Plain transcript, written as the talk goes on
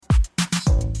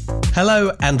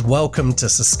Hello and welcome to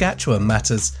Saskatchewan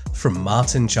Matters from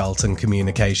Martin Charlton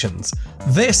Communications.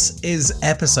 This is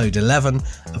episode 11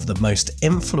 of the most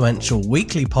influential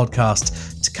weekly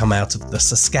podcast to come out of the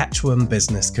Saskatchewan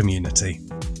business community.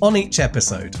 On each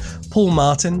episode, Paul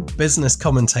Martin, business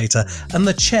commentator and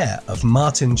the chair of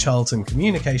Martin Charlton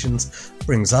Communications,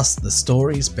 brings us the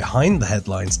stories behind the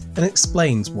headlines and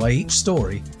explains why each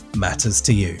story matters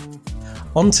to you.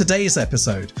 On today's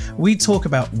episode, we talk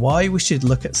about why we should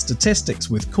look at statistics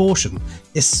with caution,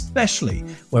 especially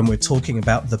when we're talking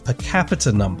about the per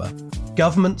capita number.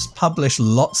 Governments publish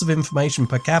lots of information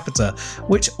per capita,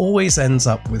 which always ends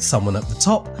up with someone at the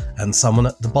top and someone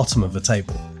at the bottom of the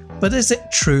table. But is it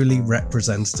truly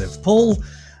representative? Paul,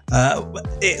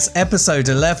 it's episode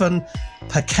 11,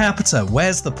 per capita,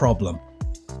 where's the problem?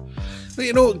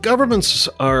 You know, governments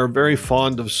are very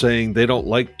fond of saying they don't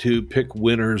like to pick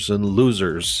winners and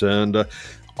losers. And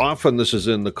often this is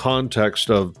in the context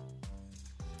of,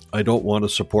 I don't want to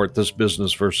support this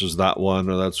business versus that one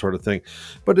or that sort of thing.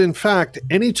 But in fact,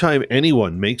 anytime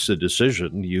anyone makes a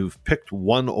decision, you've picked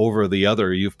one over the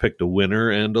other. You've picked a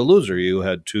winner and a loser. You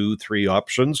had 2-3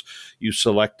 options. You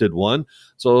selected one.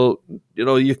 So, you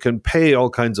know, you can pay all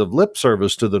kinds of lip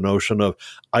service to the notion of,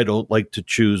 I don't like to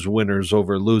choose winners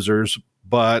over losers.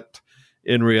 But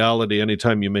in reality,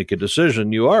 anytime you make a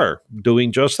decision, you are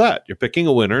doing just that. You're picking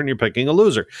a winner and you're picking a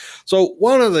loser. So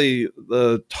one of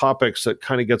the topics that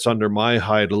kind of gets under my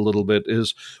hide a little bit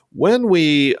is when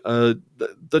we,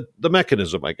 the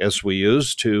mechanism, I guess, we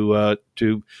use to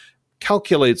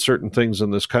calculate certain things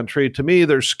in this country. To me,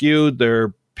 they're skewed. They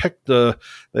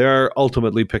are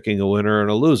ultimately picking a winner and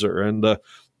a loser. And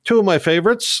two of my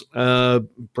favorites,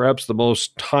 perhaps the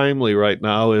most timely right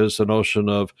now, is the notion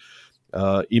of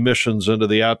emissions into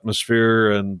the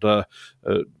atmosphere and,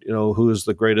 who is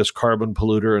the greatest carbon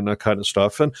polluter and that kind of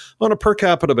stuff. And on a per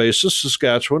capita basis,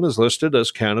 Saskatchewan is listed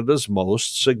as Canada's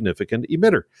most significant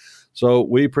emitter. So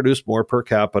we produce more per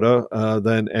capita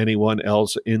than anyone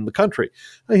else in the country.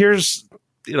 Now here's,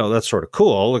 that's sort of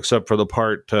cool, except for the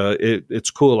part, it's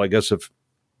cool, I guess, if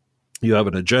you have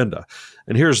an agenda.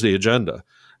 And here's the agenda.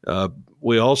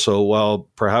 We also, while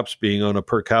perhaps being on a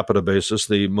per capita basis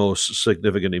the most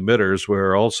significant emitters,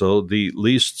 we're also the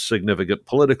least significant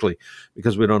politically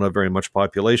because we don't have very much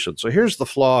population. So here's the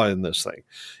flaw in this thing.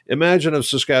 Imagine if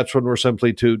Saskatchewan were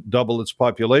simply to double its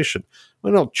population.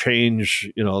 We don't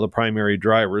change, the primary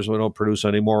drivers. We don't produce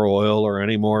any more oil or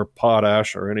any more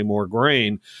potash or any more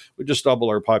grain. We just double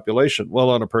our population.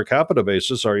 Well, on a per capita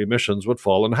basis, our emissions would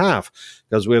fall in half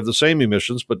because we have the same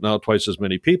emissions, but now twice as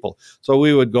many people. So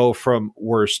we would go from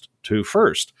worst to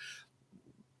first.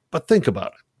 But think about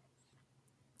it.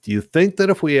 Do you think that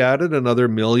if we added another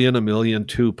 1.2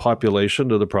 million population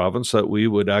to the province that we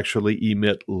would actually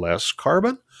emit less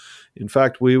carbon? In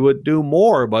fact, we would do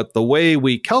more, but the way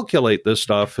we calculate this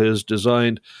stuff is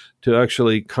designed to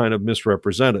actually kind of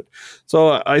misrepresent it.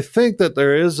 So I think that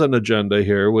there is an agenda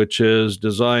here which is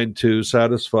designed to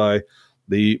satisfy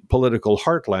the political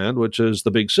heartland, which is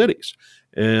the big cities.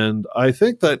 And I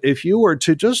think that if you were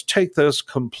to just take this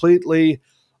completely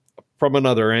from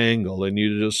another angle and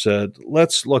you just said,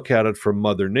 let's look at it from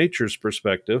Mother Nature's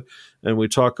perspective, and we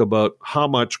talk about how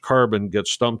much carbon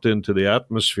gets dumped into the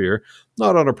atmosphere,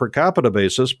 not on a per capita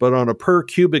basis, but on a per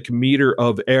cubic meter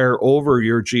of air over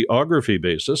your geography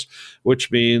basis,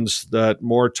 which means that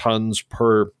more tons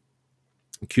per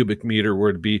cubic meter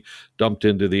were to be dumped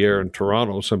into the air in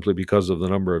Toronto simply because of the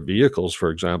number of vehicles, for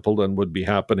example, than would be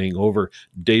happening over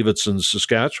Davidson,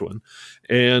 Saskatchewan.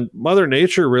 And Mother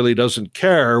Nature really doesn't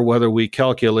care whether we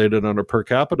calculate it on a per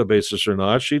capita basis or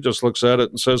not. She just looks at it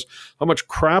and says, how much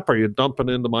crap are you dumping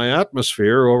into my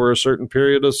atmosphere over a certain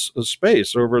period of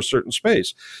space, over a certain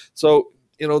space? So,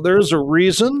 there's a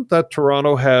reason that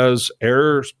Toronto has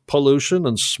air pollution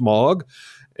and smog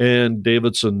and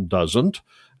Davidson doesn't.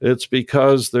 It's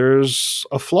because there's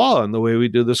a flaw in the way we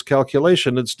do this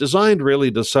calculation. It's designed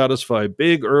really to satisfy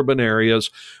big urban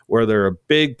areas where there are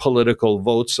big political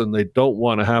votes, and they don't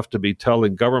want to have to be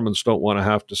telling, governments don't want to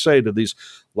have to say to these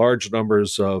large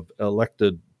numbers of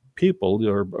elected people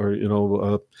or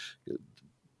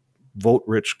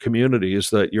vote-rich communities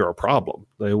that you're a problem.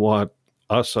 They want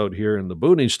us out here in the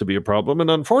boonies to be a problem. And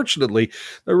unfortunately,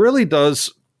 there really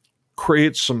does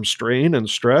create some strain and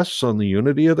stress on the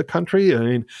unity of the country. I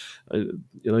mean,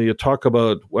 you talk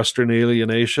about Western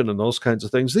alienation and those kinds of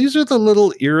things. These are the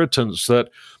little irritants that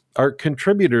are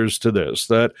contributors to this,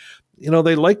 that,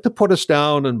 they like to put us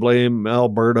down and blame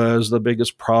Alberta as the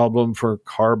biggest problem for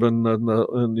carbon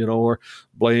or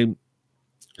blame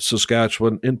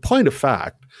Saskatchewan. In point of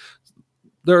fact,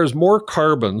 there is more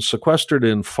carbon sequestered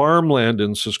in farmland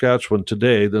in Saskatchewan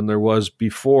today than there was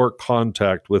before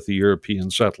contact with the European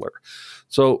settler.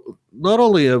 So not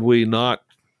only have we not,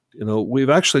 we've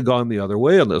actually gone the other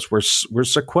way on this. We're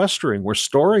sequestering, we're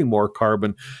storing more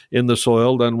carbon in the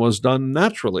soil than was done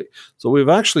naturally. So we've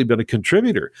actually been a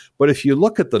contributor. But if you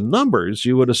look at the numbers,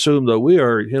 you would assume that we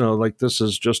are, like this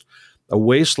is just a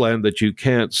wasteland that you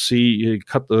can't see, you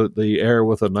cut the air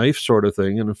with a knife sort of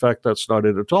thing. And in fact, that's not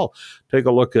it at all. Take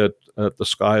a look at the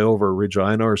sky over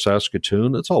Regina or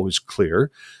Saskatoon. It's always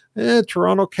clear.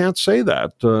 Toronto can't say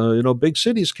that. Big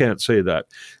cities can't say that.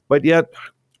 But yet,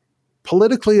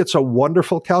 politically, it's a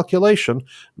wonderful calculation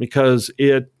because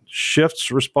it shifts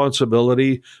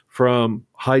responsibility from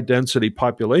high density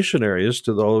population areas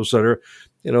to those that are,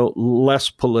 less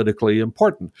politically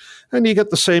important. And you get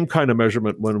the same kind of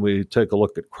measurement when we take a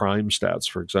look at crime stats,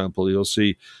 for example. You'll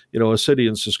see, a city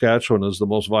in Saskatchewan is the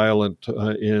most violent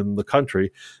in the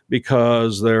country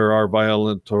because there are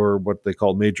violent or what they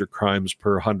call major crimes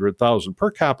per 100,000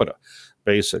 per capita,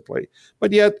 basically.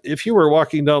 But yet, if you were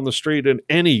walking down the street in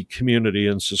any community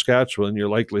in Saskatchewan, your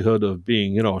likelihood of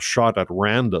being, shot at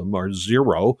random are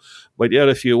zero. But yet,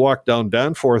 if you walk down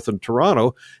Danforth in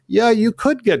Toronto, you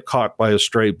could get caught by a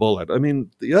stray bullet. I mean,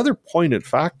 the other pointed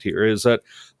fact here is that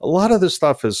a lot of this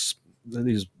stuff is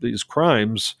these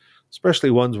crimes, especially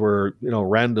ones where,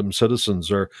 random citizens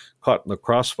are caught in the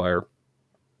crossfire,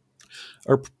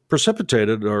 are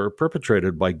precipitated or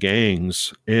perpetrated by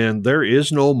gangs, and there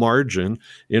is no margin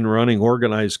in running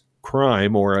organized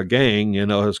crime or a gang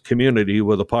in a community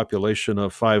with a population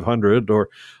of 500 or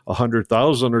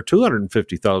 100,000 or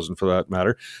 250,000 for that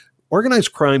matter.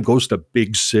 Organized crime goes to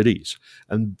big cities,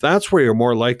 and that's where you're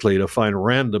more likely to find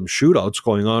random shootouts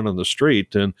going on the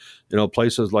street in,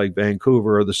 places like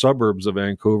Vancouver or the suburbs of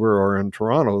Vancouver or in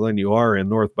Toronto than you are in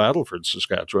North Battleford,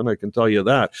 Saskatchewan. I can tell you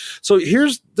that. So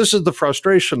this is the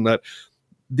frustration that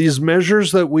these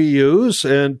measures that we use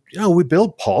and, we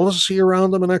build policy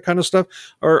around them and that kind of stuff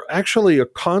are actually a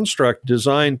construct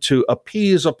designed to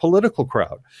appease a political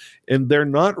crowd. And they're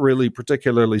not really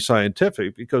particularly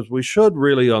scientific because we should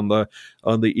really on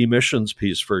the emissions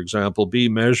piece, for example, be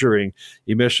measuring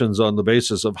emissions on the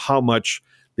basis of how much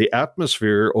the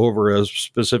atmosphere over a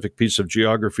specific piece of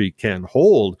geography can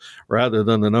hold rather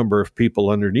than the number of people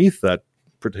underneath that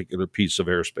particular piece of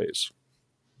airspace.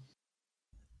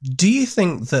 Do you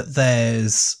think that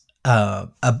there's a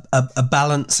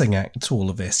balancing act to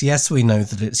all of this? Yes, we know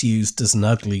that it's used as an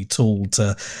ugly tool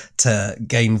to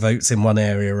gain votes in one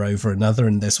area over another,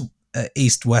 and this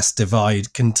east-west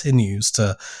divide continues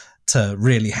to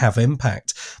really have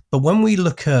impact. But when we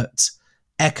look at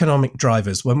economic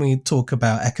drivers, when we talk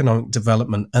about economic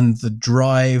development and the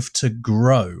drive to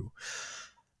grow,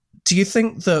 do you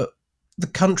think that the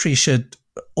country should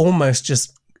almost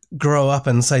just grow up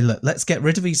and say, look, let's get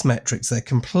rid of these metrics. They're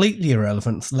completely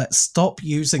irrelevant. Let's stop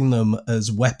using them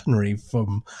as weaponry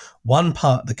from one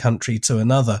part of the country to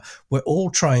another. We're all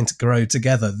trying to grow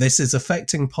together. This is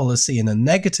affecting policy in a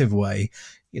negative way.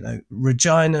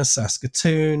 Regina,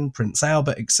 Saskatoon, Prince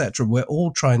Albert, etc. We're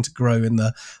all trying to grow in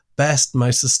the best,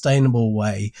 most sustainable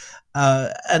way.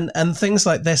 And things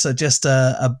like this are just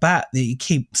a bat that you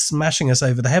keep smashing us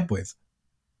over the head with.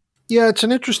 Yeah, it's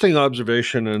an interesting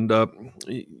observation. And,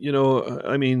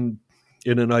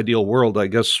 in an ideal world, I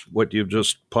guess what you've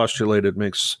just postulated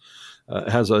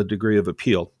has a degree of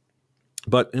appeal.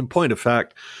 But in point of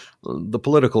fact, the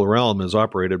political realm is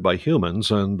operated by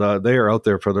humans, and they are out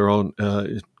there for their own,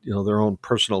 their own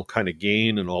personal kind of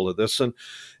gain and all of this.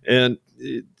 And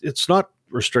it's not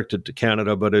restricted to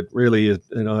Canada, but it really,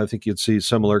 I think you'd see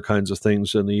similar kinds of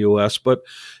things in the U.S. But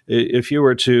if you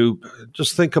were to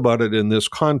just think about it in this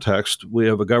context, we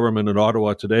have a government in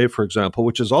Ottawa today, for example,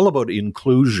 which is all about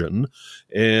inclusion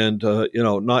and,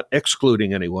 not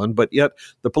excluding anyone, but yet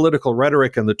the political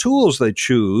rhetoric and the tools they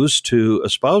choose to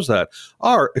espouse that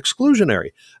are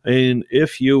exclusionary. I mean,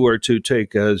 if you were to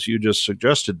take, as you just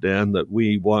suggested, Dan, that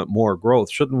we want more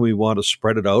growth, shouldn't we want to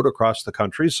spread it out across the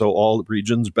country so all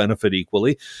regions benefit equally?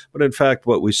 But in fact,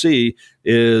 what we see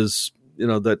is,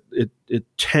 that it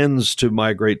tends to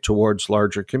migrate towards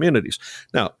larger communities.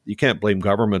 Now, you can't blame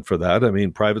government for that. I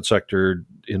mean, private sector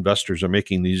investors are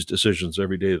making these decisions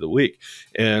every day of the week.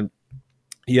 And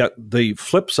yet the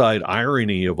flip side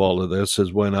irony of all of this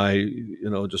is when I,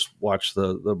 just watched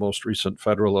the most recent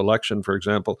federal election, for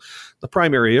example, the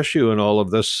primary issue in all of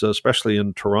this, especially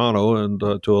in Toronto and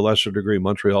to a lesser degree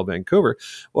Montreal, Vancouver,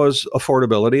 was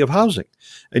affordability of housing.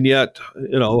 And yet,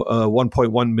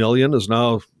 1.1 million is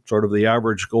now sort of the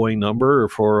average going number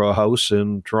for a house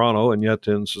in Toronto, and yet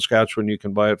in Saskatchewan you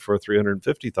can buy it for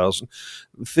 $350,000.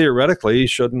 Theoretically,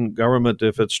 shouldn't government,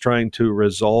 if it's trying to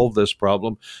resolve this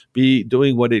problem, be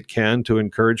doing what it can to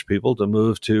encourage people to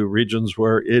move to regions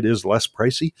where it is less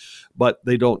pricey? But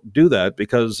they don't do that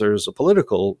because there's a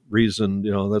political reason.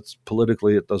 That's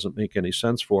politically it doesn't make any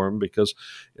sense for them, because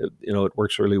it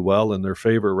works really well in their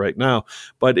favor right now.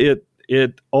 But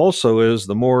it also is,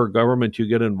 the more government you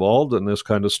get involved in this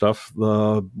kind of stuff,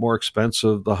 the more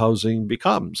expensive the housing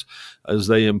becomes as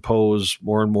they impose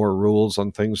more and more rules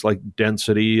on things like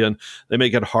density, and they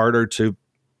make it harder to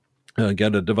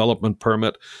get a development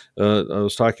permit. I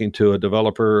was talking to a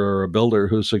developer or a builder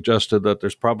who suggested that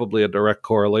there's probably a direct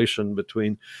correlation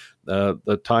between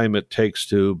the time it takes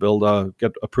to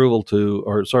get approval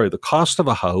the cost of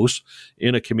a house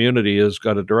in a community has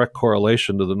got a direct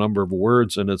correlation to the number of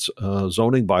words in its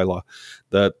zoning bylaw.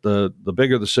 That the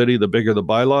bigger the city, the bigger the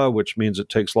bylaw, which means it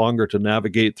takes longer to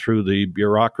navigate through the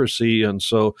bureaucracy, and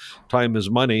so time is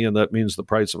money, and that means the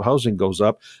price of housing goes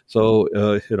up. So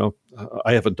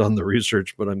I haven't done the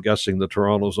research, but I'm guessing the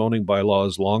Toronto zoning bylaw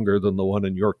is longer than the one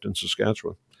in Yorkton,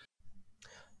 Saskatchewan.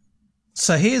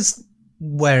 So here's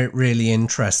where it really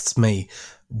interests me.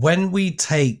 When we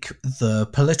take the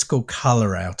political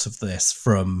color out of this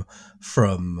from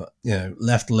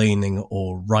left-leaning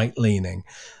or right-leaning,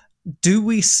 do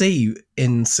we see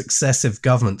in successive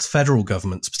governments, federal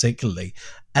governments particularly,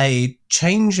 a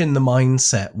change in the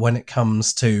mindset when it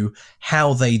comes to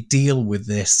how they deal with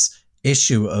this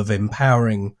issue of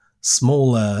empowering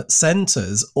smaller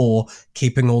centres or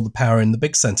keeping all the power in the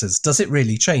big centres? Does it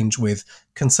really change with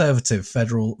Conservative,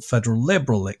 federal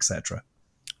Liberal, etc.?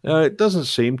 It doesn't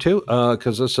seem to,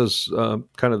 because this is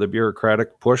kind of the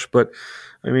bureaucratic push. But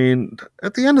I mean,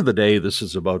 at the end of the day, this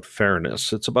is about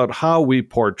fairness. It's about how we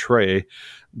portray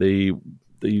the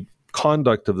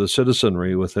conduct of the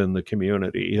citizenry within the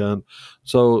community. And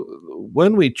so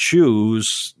when we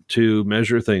choose to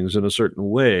measure things in a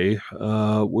certain way,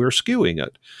 we're skewing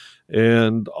it.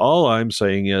 And all I'm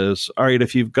saying is, all right,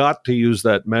 if you've got to use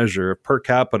that measure, per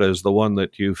capita is the one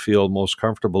that you feel most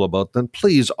comfortable about, then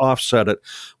please offset it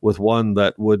with one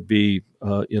that would be,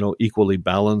 equally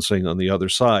balancing on the other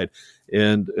side.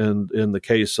 And in the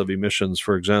case of emissions,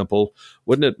 for example,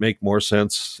 wouldn't it make more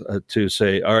sense to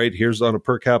say, all right, here's on a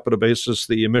per capita basis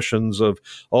the emissions of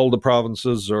all the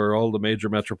provinces or all the major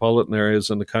metropolitan areas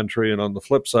in the country, and on the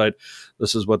flip side,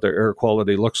 this is what their air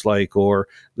quality looks like, or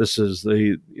this is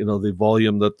the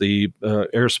volume that the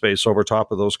airspace over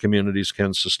top of those communities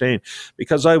can sustain.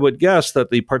 Because I would guess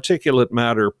that the particulate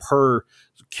matter per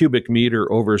cubic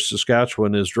meter over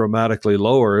Saskatchewan is dramatically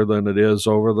lower than it is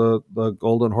over the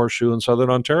Golden Horseshoe in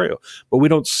Southern Ontario. But we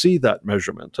don't see that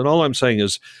measurement. And all I'm saying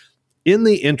is, in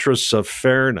the interests of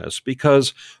fairness,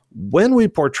 because when we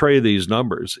portray these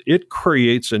numbers, it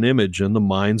creates an image in the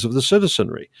minds of the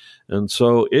citizenry. And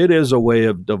so it is a way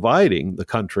of dividing the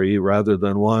country rather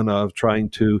than one of trying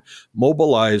to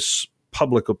mobilize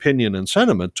public opinion and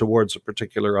sentiment towards a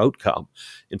particular outcome.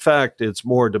 In fact, it's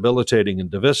more debilitating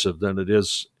and divisive than it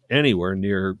is anywhere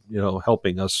near,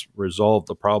 helping us resolve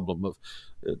the problem of,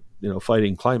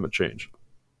 fighting climate change.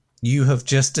 You have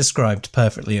just described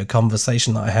perfectly a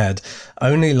conversation that I had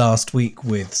only last week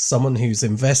with someone who's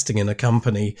investing in a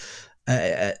company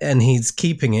and he's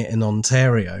keeping it in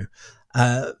Ontario.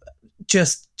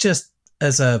 Just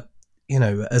as a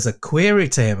query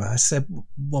to him, I said,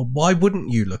 well, why wouldn't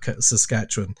you look at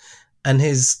Saskatchewan? And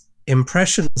his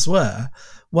impressions were,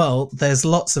 well, there's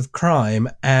lots of crime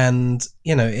and,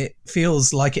 it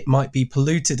feels like it might be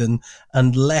polluted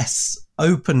and less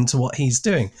open to what he's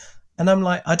doing. And I'm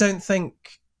like, I don't think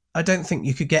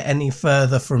you could get any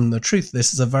further from the truth.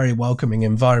 This is a very welcoming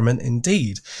environment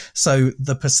indeed. So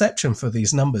the perception for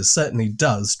these numbers certainly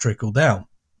does trickle down.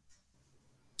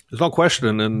 There's no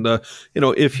question. And,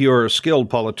 if you're a skilled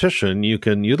politician, you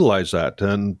can utilize that.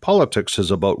 And politics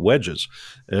is about wedges.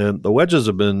 And the wedges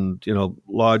have been,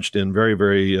 lodged in very,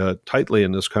 very tightly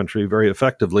in this country, very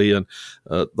effectively. And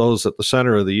those at the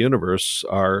center of the universe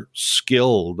are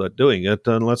skilled at doing it.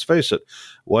 And let's face it,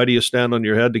 why do you stand on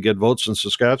your head to get votes in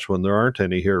Saskatchewan? There aren't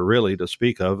any here really to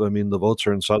speak of. I mean, the votes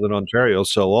are in Southern Ontario.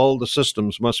 So all the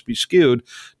systems must be skewed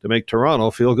to make Toronto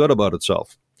feel good about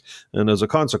itself. And as a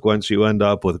consequence, you end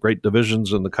up with great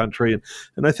divisions in the country.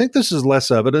 And I think this is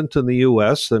less evident in the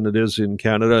U.S. than it is in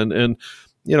Canada. And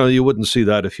you wouldn't see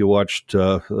that if you watched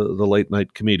the late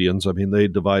night comedians. I mean, they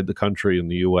divide the country in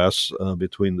the U.S.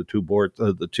 Between the two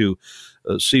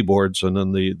seaboards and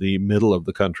then the middle of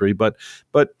the country. But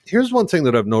here's one thing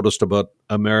that I've noticed about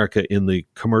America in the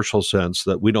commercial sense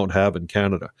that we don't have in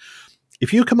Canada.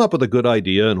 If you come up with a good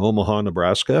idea in Omaha,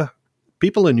 Nebraska,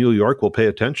 people in New York will pay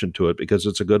attention to it because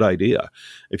it's a good idea.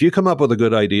 If you come up with a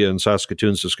good idea in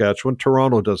Saskatoon, Saskatchewan,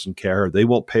 Toronto doesn't care. They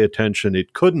won't pay attention.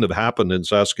 It couldn't have happened in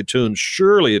Saskatoon.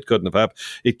 Surely it couldn't have happened.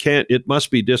 It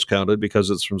must be discounted because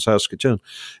it's from Saskatoon.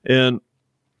 And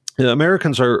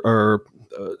Americans are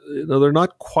they're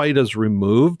not quite as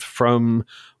removed from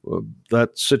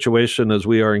that situation as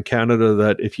we are in Canada,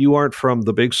 that if you aren't from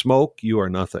the big smoke, you are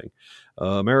nothing.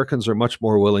 Americans are much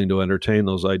more willing to entertain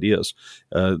those ideas,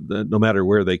 no matter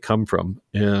where they come from.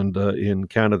 And in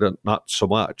Canada, not so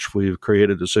much. We've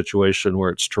created a situation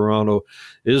where it's Toronto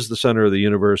is the center of the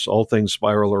universe. All things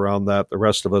spiral around that. The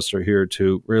rest of us are here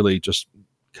to really just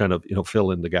kind of, fill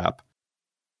in the gap.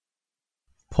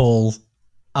 Paul,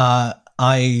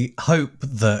 I hope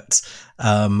that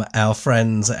our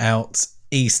friends out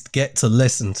east get to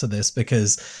listen to this,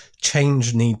 because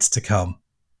change needs to come.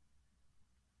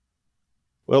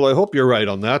 Well, I hope you're right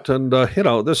on that. And,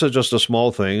 this is just a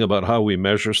small thing about how we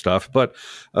measure stuff, but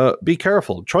be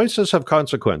careful. Choices have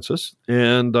consequences.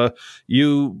 And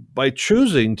by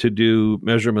choosing to do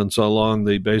measurements along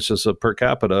the basis of per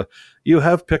capita, you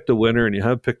have picked a winner and you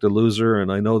have picked a loser.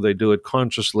 And I know they do it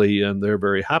consciously and they're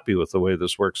very happy with the way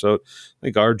this works out. I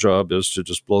think our job is to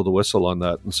just blow the whistle on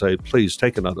that and say, please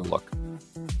take another look.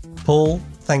 Paul,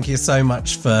 thank you so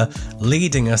much for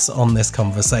leading us on this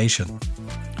conversation.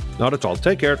 Not at all.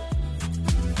 Take care.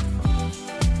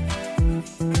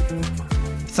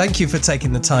 Thank you for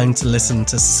taking the time to listen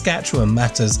to Saskatchewan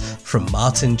Matters from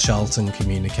Martin Charlton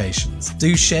Communications.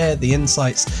 Do share the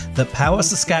insights that power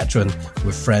Saskatchewan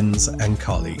with friends and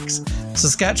colleagues.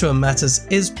 Saskatchewan Matters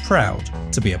is proud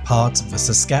to be a part of the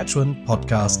Saskatchewan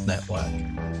Podcast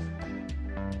Network.